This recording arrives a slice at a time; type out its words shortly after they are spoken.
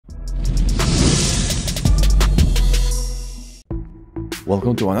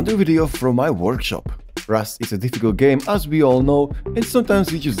Welcome to another video from my workshop. Rust is a difficult game as we all know, and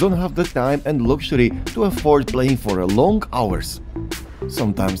sometimes you just don't have the time and luxury to afford playing for long hours.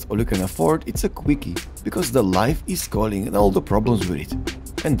 Sometimes all you can afford it's a quickie, because the life is calling and all the problems with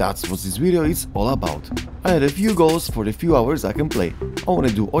it. And that's what this video is all about. I had a few goals for the few hours I can play. I wanna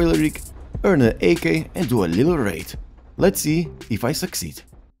do oil rig, earn an AK and do a little raid. Let's see if I succeed.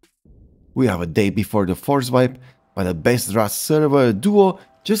 We have a day before the force wipe, but the best Rust server duo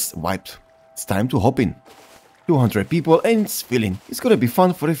just wiped. It's time to hop in. 200 people and it's filling. It's gonna be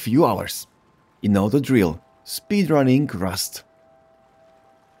fun for a few hours. You know the drill. Speedrunning Rust.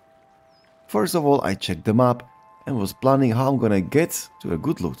 First of all, I checked the map and was planning how I'm gonna get to a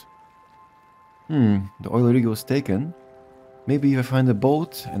good loot. The oil rig was taken. Maybe if I find a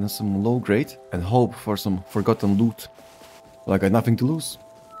boat and some low grade and hope for some forgotten loot. Well, I got nothing to lose.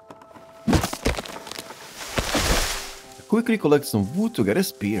 Quickly collect some wood to get a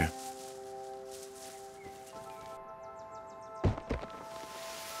spear.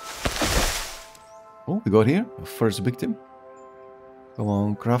 Oh, we got here a first victim. Come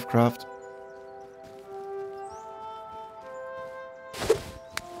on, craft.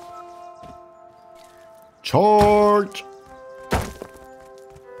 Charge!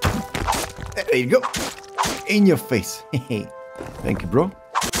 There you go. In your face. Thank you, bro,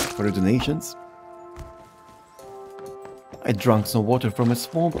 for the donations. I drank some water from a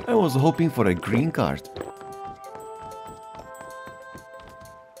swamp. I was hoping for a green card.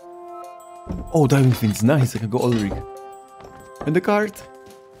 Oh, diving fin's nice. I can go all rig. And the card.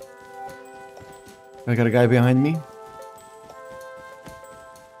 I got a guy behind me.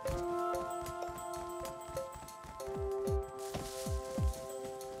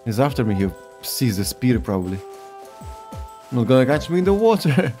 He's after me. He sees the spear probably. Not gonna catch me in the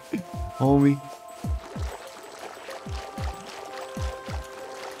water, homie.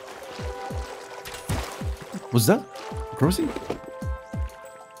 What's that? Crossing?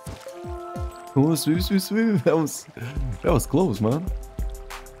 Oh, swim. That was close, man.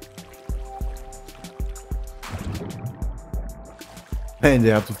 And they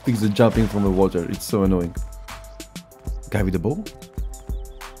have to fix the jumping from the water. It's so annoying. Guy with the bow?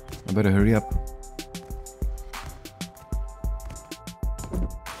 I better hurry up.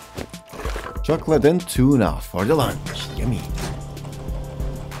 Chocolate and tuna for the lunch. Yummy.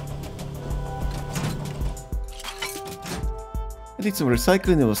 I did some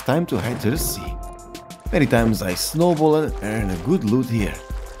recycling. It was time to head to the sea. Many times I snowball and earn a good loot here.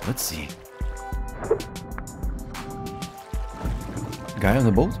 Let's see. Guy on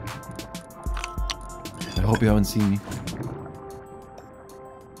the boat? I hope you haven't seen me.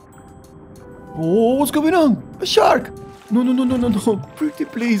 Oh, what's going on? A shark! No. Pretty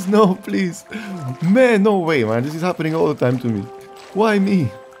please, no, please. Man, no way, man. This is happening all the time to me. Why me?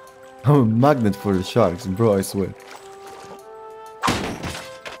 I'm a magnet for the sharks, bro, I swear.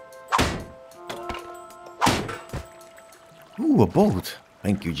 Ooh, a boat.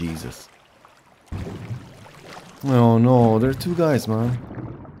 Thank you, Jesus. Oh no, there are two guys, man.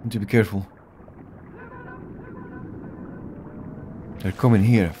 Need to be careful. They're coming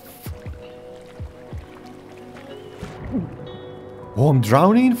here. Oh, I'm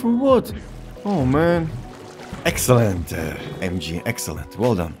drowning? For what? Oh, man. Excellent, MG. Excellent.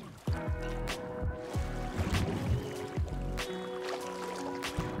 Well done.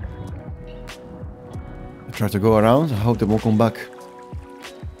 I try to go around. I hope they won't come back.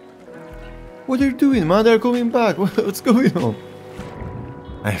 What are you doing, man? They're coming back. What's going on?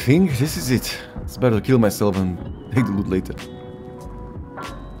 I think this is it. It's better to kill myself and take the loot later.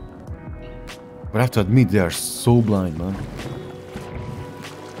 But I have to admit, they are so blind, man.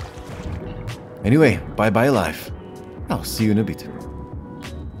 Anyway, bye-bye life. I'll see you in a bit.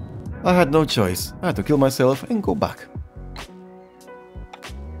 I had no choice. I had to kill myself and go back.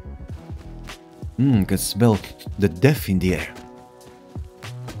 Can smell the death in the air.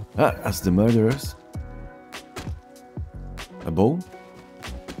 Ah, that's the murderers. A bow?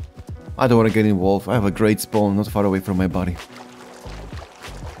 I don't want to get involved. I have a great spawn not far away from my body.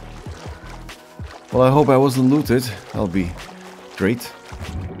 Well, I hope I wasn't looted. That'll be great.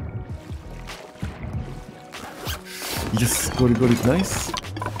 Yes, got it, nice.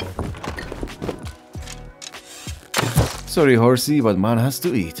 Sorry, horsey, but man has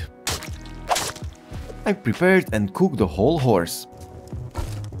to eat. I prepared and cooked the whole horse.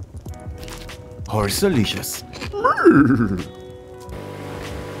 Horse-alicious.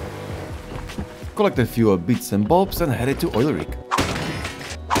 Collect a few bits and bobs and headed to oil rig.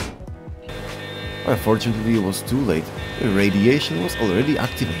 Unfortunately, it was too late. The radiation was already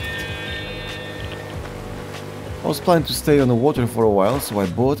activated. I was planning to stay on the water for a while, so I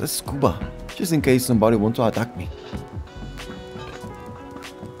bought a scuba, just in case somebody wants to attack me.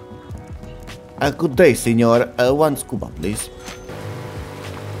 A good day, senor. One scuba, please.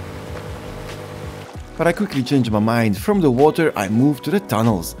 But I quickly changed my mind. From the water, I moved to the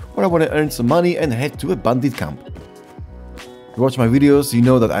tunnels, where I want to earn some money and head to a bandit camp. If you watch my videos, you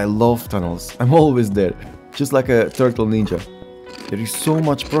know that I love tunnels. I'm always there, just like a turtle ninja. There is so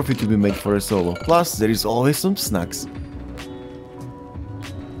much profit to be made for a solo, plus there is always some snacks.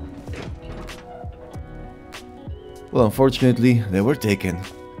 Well, unfortunately, they were taken.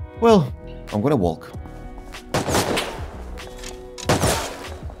 Well, I'm gonna walk.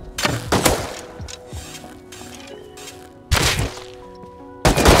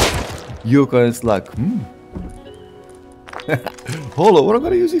 Yuka and Slack. Holo, what am I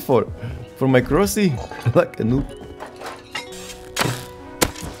gonna use it for? For my crossy? Like a noob.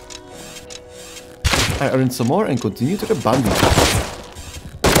 I earned some more and continue to the bandit.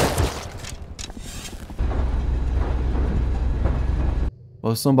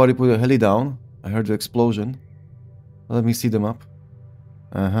 Well, somebody put a heli down. I heard the explosion. Let me see them up.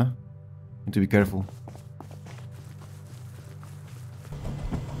 Need to be careful.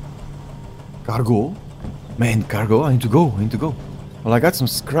 Cargo? Man, cargo, I need to go. Well, I got some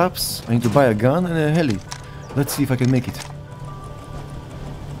scraps. I need to buy a gun and a heli. Let's see if I can make it.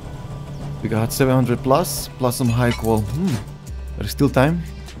 We got 700 plus some high qual. There's still time.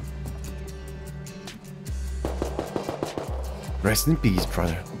 Rest in peace,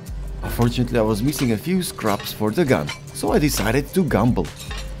 brother. Unfortunately, I was missing a few scraps for the gun, so I decided to gamble.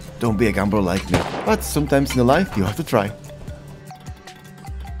 Don't be a gambler like me, but sometimes in life you have to try.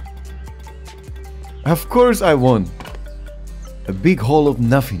 Of course I won. A big haul of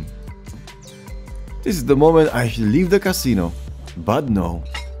nothing. This is the moment I should leave the casino. But no,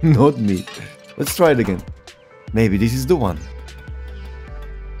 not me. Let's try it again. Maybe this is the one.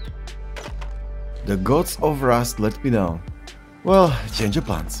 The gods of Rust let me down. Well, change of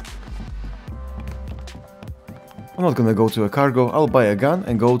plans. I'm not gonna go to a cargo, I'll buy a gun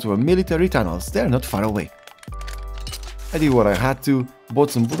and go to a military tunnels. They're not far away. I did what I had to, bought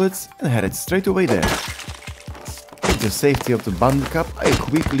some bullets and headed straight away there. With the safety of the bandit camp, I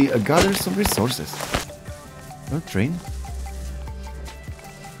quickly gathered some resources. A train?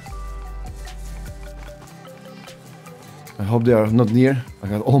 I hope they are not near. I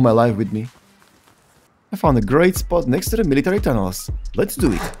got all my life with me. I found a great spot next to the military tunnels. Let's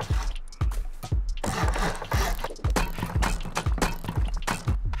do it.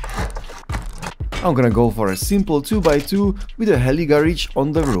 I'm gonna go for a simple 2x2 with a heli garage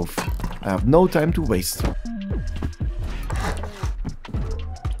on the roof. I have no time to waste.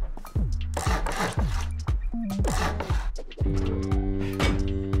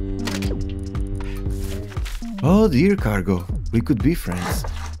 Oh dear cargo, we could be friends.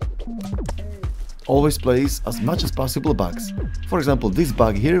 Always place as much as possible bags. For example, this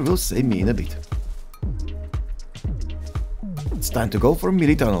bag here will save me in a bit. It's time to go for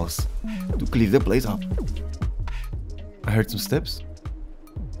mini tunnels to clear the place up. I heard some steps.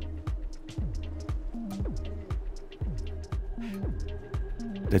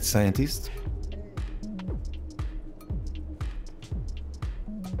 That scientist.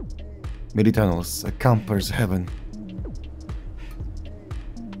 Mini tunnels, a camper's heaven.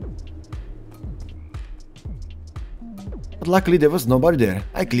 But luckily there was nobody there.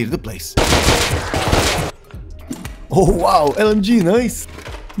 I cleared the place. Oh wow, LMG, nice!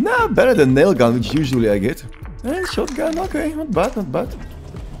 Nah, better than nail gun, which usually I get. Shotgun, okay, not bad, not bad.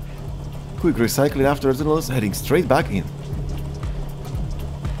 Quick recycling after tunnels, heading straight back in.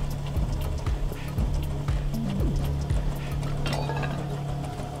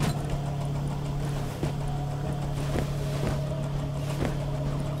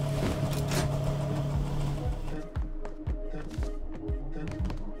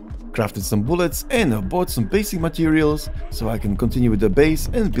 Crafted some bullets and bought some basic materials so I can continue with the base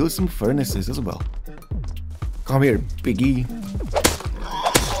and build some furnaces as well. Come here, piggy.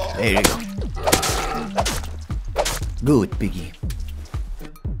 There you go. Good, piggy.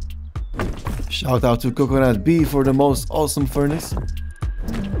 Shout out to Coconut B for the most awesome furnace.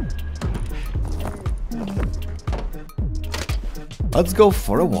 Let's go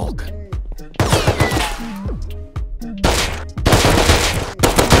for a walk.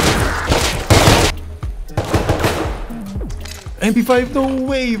 MP5, no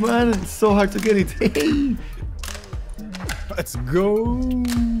way, man! It's so hard to get it. Hey, let's go!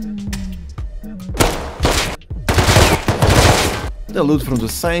 The loot from the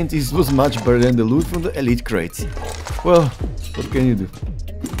scientists was much better than the loot from the elite crates. Well, what can you do?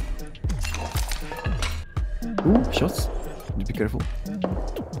 Ooh, shots. Need to be careful.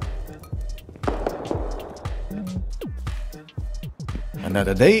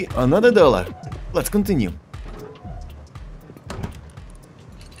 Another day, another dollar. Let's continue.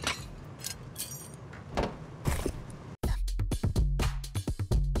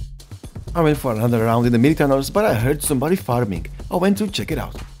 I went for another round in the mini tunnels, but I heard somebody farming. I went to check it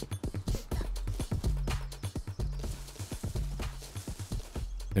out.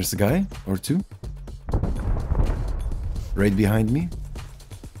 There's a guy or two. Right behind me.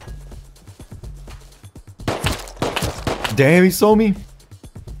 Damn, he saw me.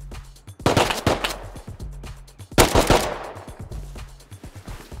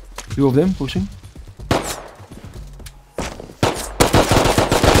 Two of them pushing.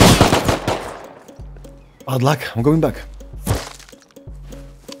 Bad luck, I'm going back.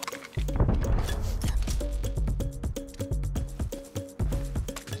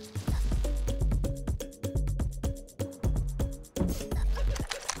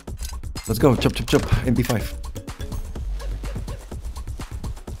 Let's go, chop chop chop, MP5.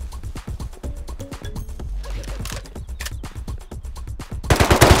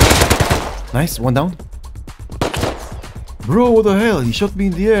 Nice, one down. Bro, what the hell? He shot me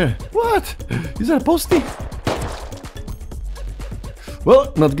in the air. What? Is that a postie?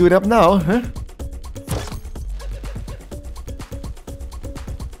 Well, not giving up now, huh?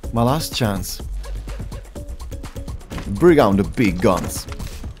 My last chance. Bring on the big guns.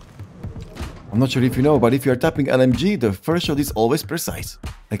 I'm not sure if you know, but if you are tapping LMG, the first shot is always precise.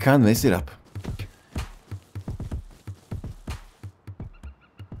 I can't mess it up.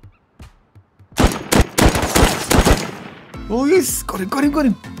 Oh yes! Got him, got him, got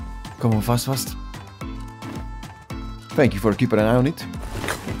him! Come on, fast, fast. Thank you for keeping an eye on it.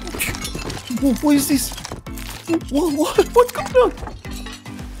 What is this? What's going on?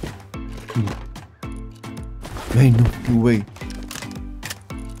 Man, no way.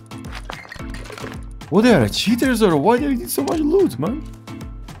 What, they are cheaters or why they need so much loot, man?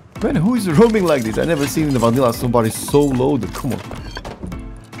 Man, who is roaming like this? I never seen in the vanilla somebody so loaded. Come on.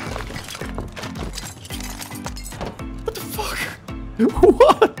 What the fuck?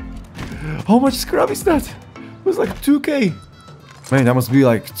 What? How much scrap is that? It was like 2k. Man, that must be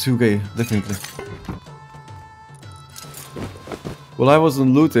like 2k, definitely. Well, I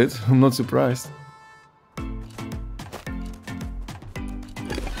wasn't looted. I'm not surprised.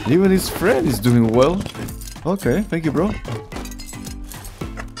 Even his friend is doing well. Okay, thank you, bro.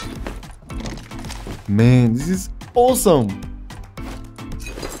 Man, this is awesome.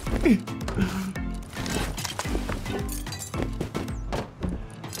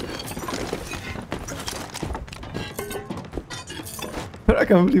 I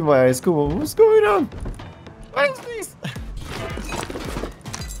can't believe my eyes. Come on, what's going on? What is this?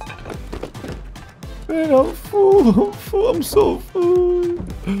 Man, I'm full. I'm so full.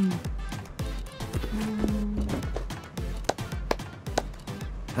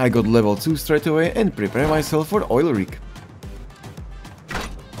 I got level 2 straight away and prepare myself for oil rig.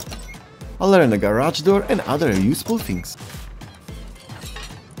 I'll learn a garage door and other useful things.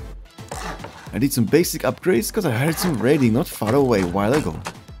 I did some basic upgrades because I heard some raiding not far away a while ago.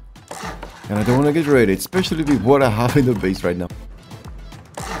 And I don't want to get raided, especially with what I have in the base right now.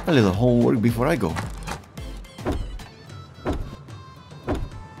 A little homework before I go.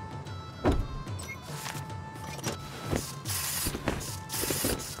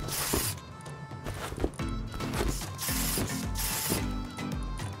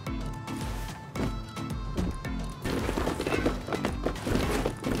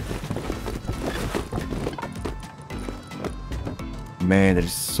 Man,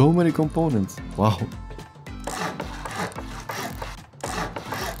 there's so many components. Wow.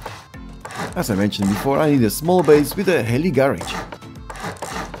 As I mentioned before, I need a small base with a heli garage.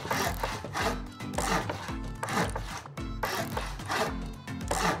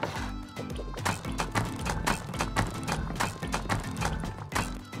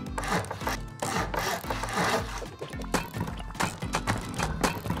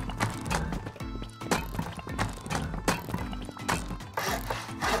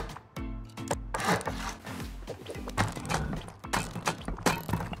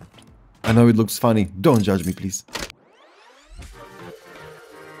 I know it looks funny, don't judge me please.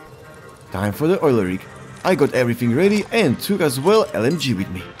 Time for the oil rig. I got everything ready and took as well LMG with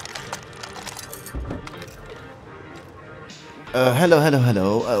me.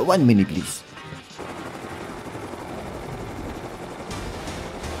 Hello. 1 minute please.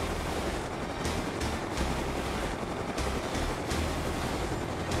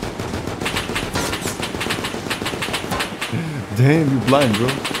 Damn, you blind, bro.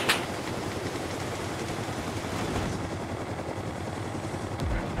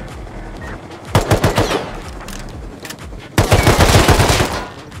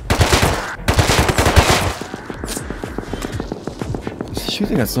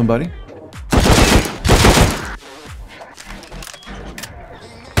 shooting at somebody.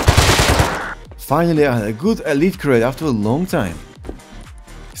 Finally, I had a good elite crate after a long time.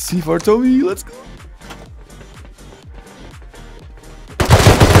 C4 Tommy, let's go!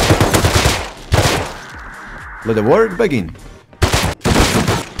 Let the work begin.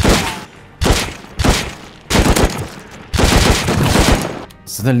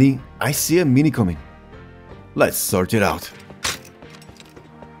 Suddenly, I see a mini coming. Let's sort it out.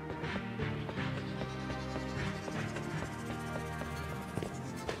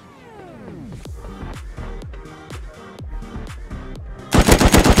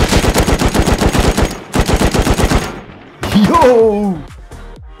 Yo!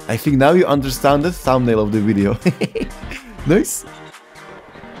 I think now you understand the thumbnail of the video. Nice.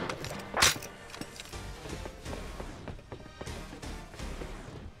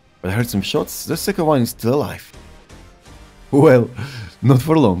 But I heard some shots. The second one is still alive. Well, not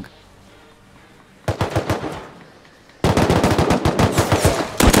for long.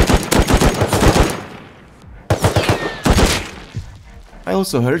 I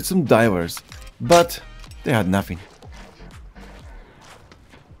also heard some divers, but they had nothing.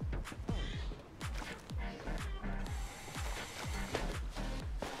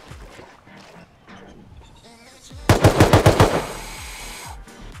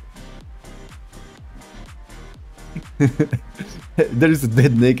 There is a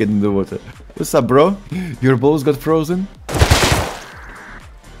dead naked in the water. What's up, bro? Your balls got frozen?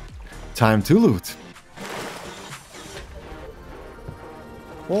 Time to loot.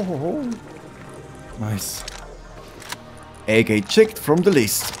 Oh. Nice. AK checked from the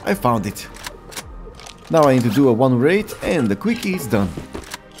list. I found it. Now I need to do a one raid and the quickie is done.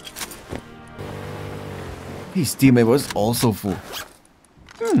 His teammate was also full.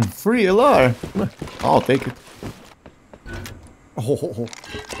 Free LR. I'll take it. Oh.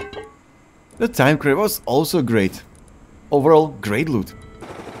 The time crate was also great. Overall, great loot.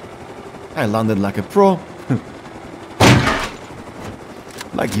 I landed like a pro.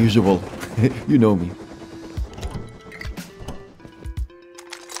 Like usual. You know me.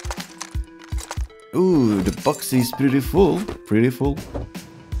 Ooh, the box is pretty full. Pretty full.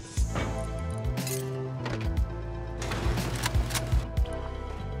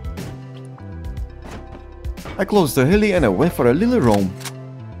 I closed the heli and I went for a little roam.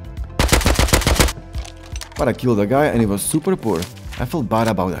 But I killed a guy and he was super poor. I felt bad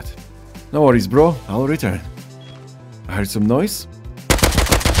about that. No worries, bro, I'll return. I heard some noise.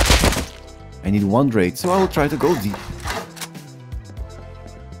 I need one raid, so I will try to go deep.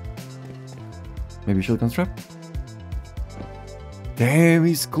 Maybe shotgun trap? Damn,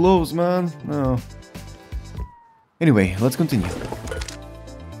 he's close, man. No. Anyway, let's continue.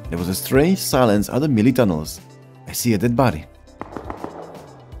 There was a strange silence at the melee tunnels. I see a dead body.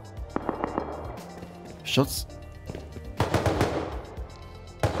 Shots.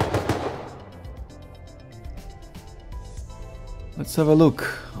 Let's have a look.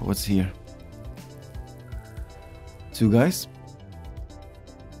 What's here? Two guys.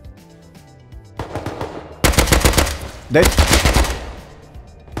 Dead.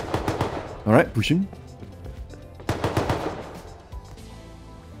 Alright, pushing.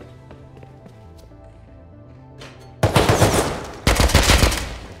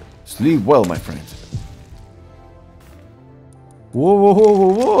 Sleep well, my friend.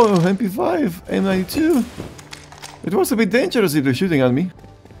 Whoa, MP5, M92. It was a bit dangerous if they're shooting at me.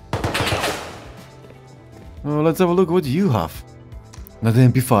 Oh, let's have a look what you have. Not the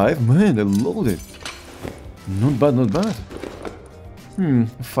MP5, man, they're loaded. Not bad, not bad.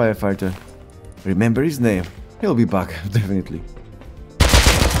 Firefighter. Remember his name. He'll be back, definitely.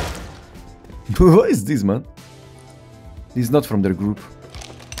 What is this, man? He's not from their group.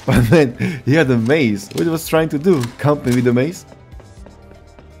 But man, he had a maze. What he was trying to do? Camp me with the maze?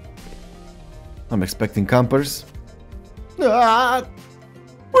 I'm expecting campers. Ah!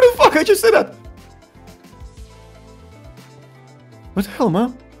 What the fuck? I just said that! What the hell,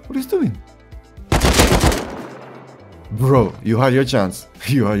 man? What is he doing? Bro, you had your chance.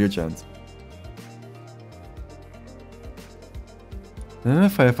 You had your chance.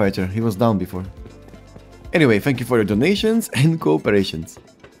 Firefighter. He was down before. Anyway, thank you for your donations and cooperations.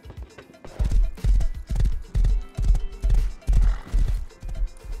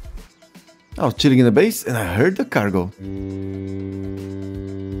 I was chilling in the base and I heard the cargo.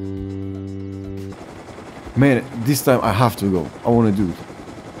 Man, this time I have to go. I want to do it.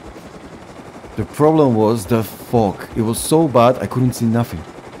 The problem was the fog. It was so bad I couldn't see nothing.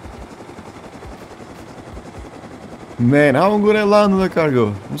 Man, how am I gonna land on the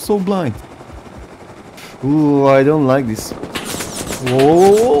cargo? I'm so blind. Ooh, I don't like this.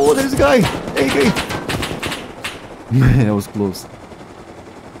 Whoa, there's a guy! Hey! Man, that was close.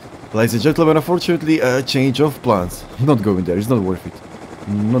 Ladies and gentlemen, unfortunately, a change of plans. I'm not going there, it's not worth it.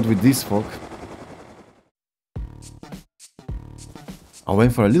 Not with this fog. I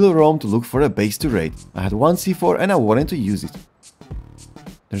went for a little roam to look for a base to raid. I had one C4 and I wanted to use it.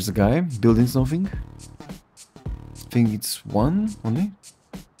 There's a guy building something. I think it's one only.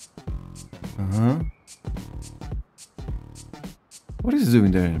 What is he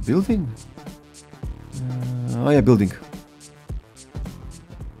doing there? Building? Oh yeah, building.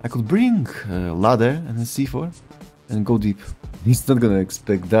 I could bring a ladder and a C4 and go deep. He's not gonna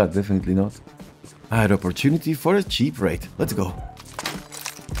expect that, definitely not. I had opportunity for a cheap raid. Let's go.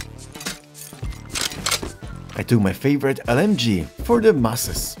 I took my favorite LMG for the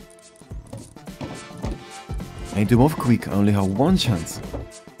masses. I need to move quick, I only have one chance.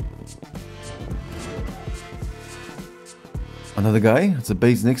 Another guy, it's a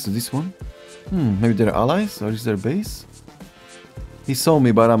base next to this one. Maybe they're allies, or is there a base? He saw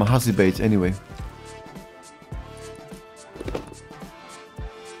me, but I'm a hussy bait anyway.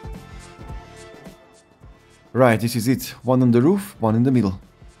 Right, this is it. One on the roof, one in the middle.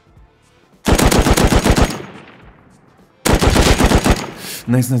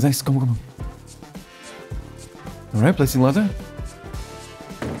 Nice. Come on. Alright, placing ladder.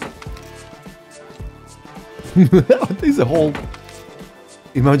 There's a hole.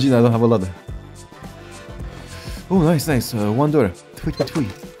 Imagine I don't have a ladder. Oh, nice. One door. Thui.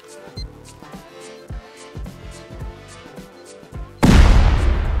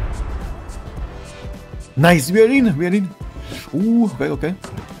 Nice, we are in. Ooh, okay.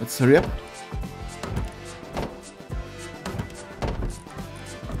 Let's hurry up.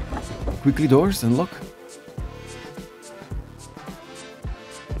 Quickly doors and lock.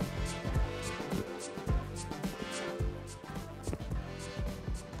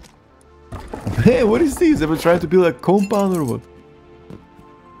 Hey, what is this? Ever tried to build a compound or what?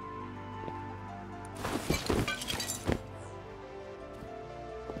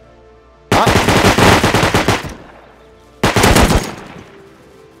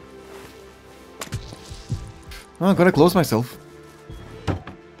 Oh, I gotta close myself.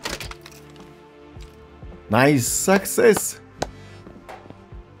 Nice success!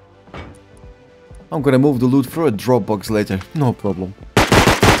 I'm gonna move the loot through a drop box later, no problem.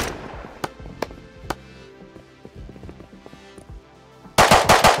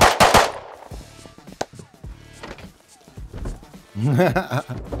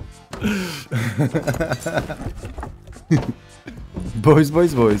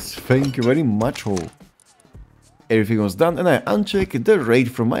 Boys, thank you very much all. Everything was done and I unchecked the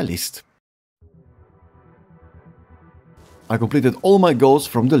raid from my list. I completed all my goals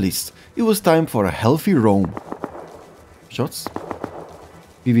from the list. It was time for a healthy roam. Shots?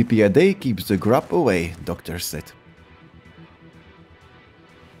 PvP a day keeps the grub away, doctor said.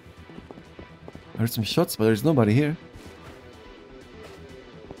 I heard some shots, but there's nobody here.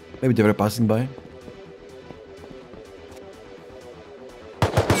 Maybe they were passing by.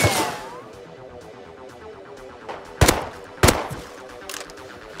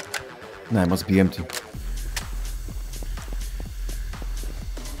 Nah, it must be empty.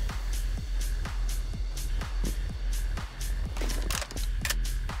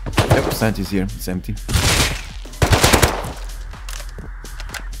 Yep, sand is here. It's empty.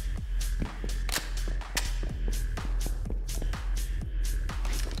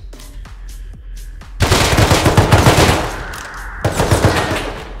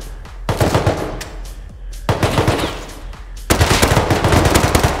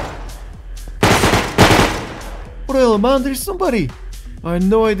 What the hell, man? There's somebody! I had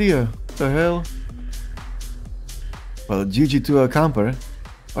no idea. What the hell? Well, GG to a camper,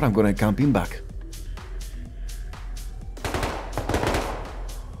 but I'm gonna camp him back.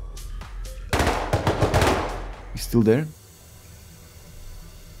 He's still there?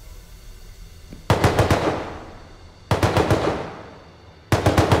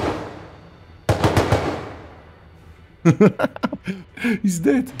 He's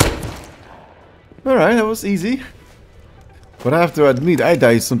dead. Alright, that was easy. But I have to admit, I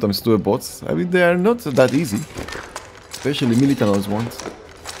die sometimes to bots. I mean, they are not that easy. Especially militant ones.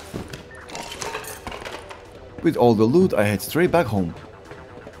 With all the loot, I head straight back home.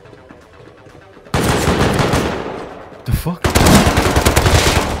 The fuck?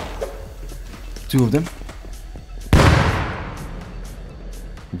 Two of them.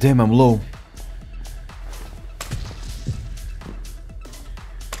 Damn, I'm low.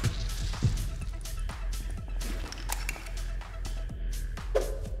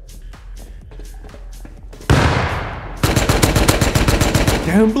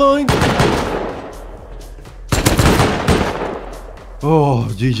 I'm blind! Oh,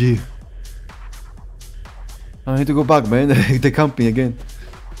 GG. I need to go back, man. They camp me again.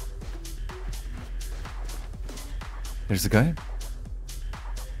 There's a guy.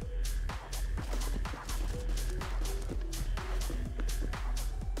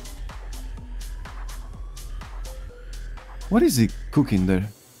 What is he cooking there?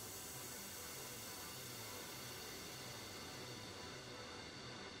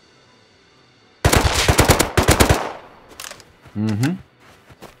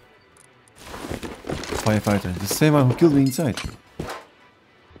 Firefighter, the same one who killed me inside.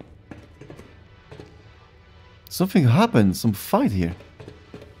 Something happened, some fight here.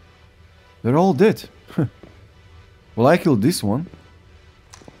 They're all dead. Well, I killed this one.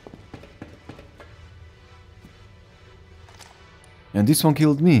 And this one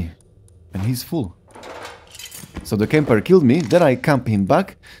killed me. And he's full. So the camper killed me, then I camped him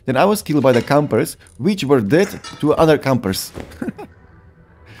back, then I was killed by the campers, which were dead to other campers.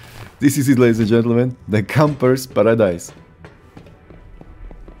 This is it, ladies and gentlemen, the camper's paradise.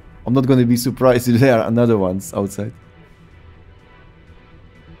 I'm not gonna be surprised if there are another ones outside.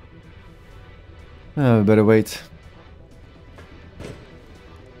 Better wait.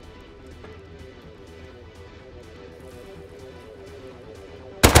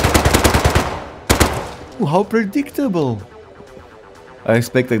 Ooh, how predictable! I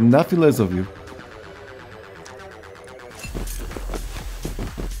expected nothing less of you.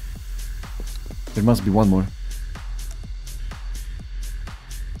 There must be one more.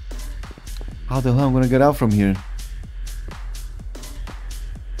 How the hell am I gonna get out from here?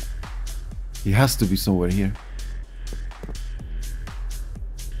 He has to be somewhere here.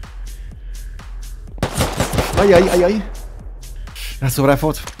 Ay, ay, ay, ay. That's what I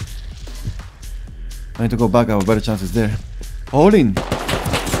thought. I need to go back, I have better chances there. All in!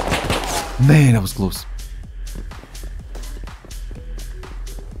 Man, that was close.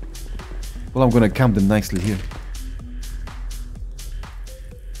 Well, I'm gonna camp them nicely here.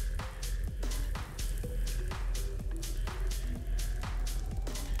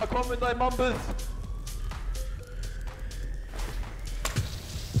 I come with my mumbles!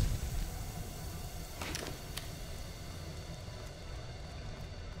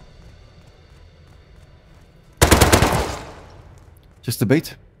 Just a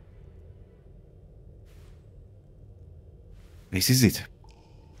bait. This is it.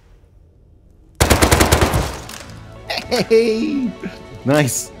 Hey!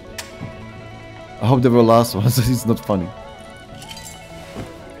 Nice. I hope they were last ones. It's not funny.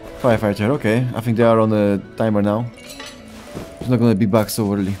 Firefighter, okay. I think they are on the timer now. He's not gonna be back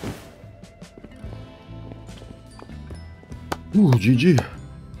so early. Ooh, GG.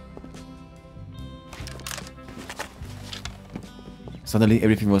 Suddenly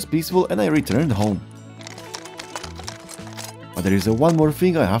everything was peaceful and I returned home. But there is one more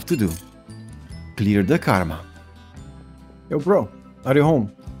thing I have to do. Clear the karma. Yo bro, are you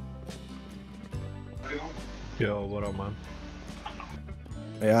home? Yo, what up, man?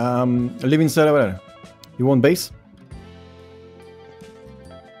 Yeah, I live inside over there. You want base?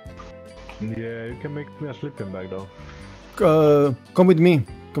 Yeah, you can make me a sleeping bag though. Come with me.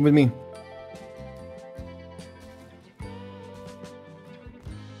 Come with me.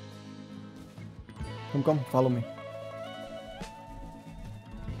 Come, follow me.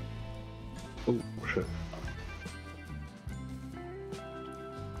 Oh, shit.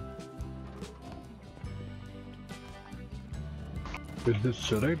 Is this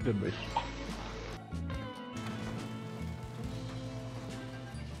selected base?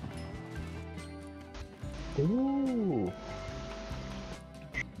 Ooh.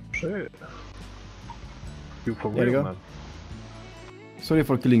 Shit. You for There you real, go. man? Sorry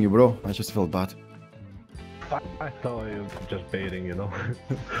for killing you, bro. I just felt bad. I thought you were just baiting, you know?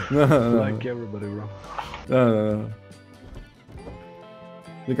 No. Like everybody, bro. No.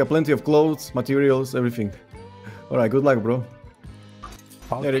 We got plenty of clothes, materials, everything. Alright, good luck, bro.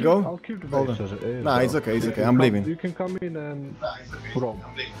 There you go. I'll keep the Hold base on. as it is. Nah, bro. it's okay, it's You okay. can I'm come- leaving. You can come in and roam.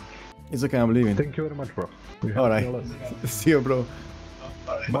 It's okay, I'm leaving. Thank you very much, bro. You helped me a Alright. lot. See you, bro.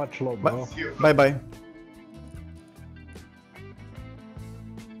 Much love, bro. Bye-bye.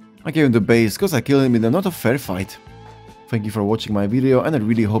 I gave him the base because I killed him in a not a fair fight. Thank you for watching my video and I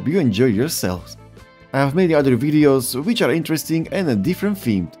really hope you enjoy yourselves. I have many other videos which are interesting and different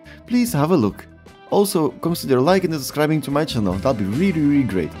themed. Please have a look. Also consider liking and subscribing to my channel, that'll be really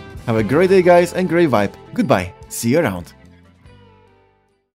great. Have a great day guys and great vibe. Goodbye, see you around.